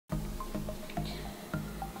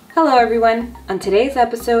Hello everyone! On today's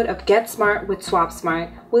episode of Get Smart with Swap Smart,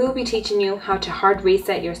 we will be teaching you how to hard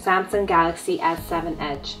reset your Samsung Galaxy S7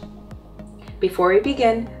 Edge. Before we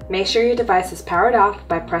begin, make sure your device is powered off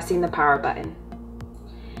by pressing the power button.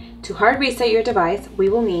 To hard reset your device, we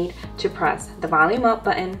will need to press the volume up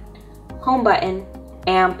button, home button,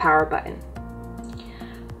 and power button.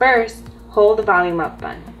 First, hold the volume up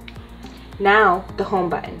button. Now, the home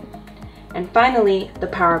button. And finally, the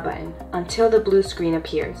power button until the blue screen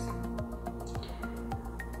appears.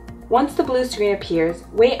 Once the blue screen appears,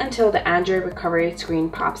 wait until the Android recovery screen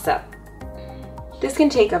pops up. This can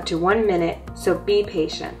take up to 1 minute, so be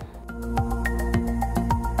patient.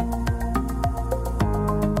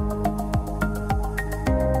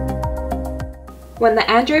 When the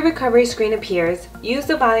Android recovery screen appears, use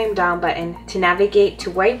the volume down button to navigate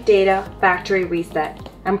to Wipe Data Factory Reset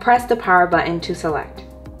and press the power button to select.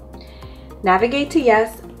 Navigate to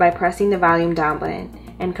Yes by pressing the volume down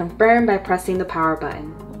button and Confirm by pressing the power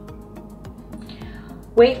button.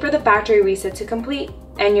 Wait for the factory reset to complete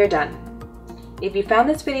and you're done. If you found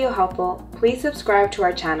this video helpful, please subscribe to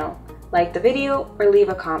our channel, like the video, or leave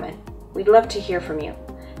a comment. We'd love to hear from you.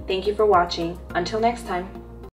 Thank you for watching. Until next time.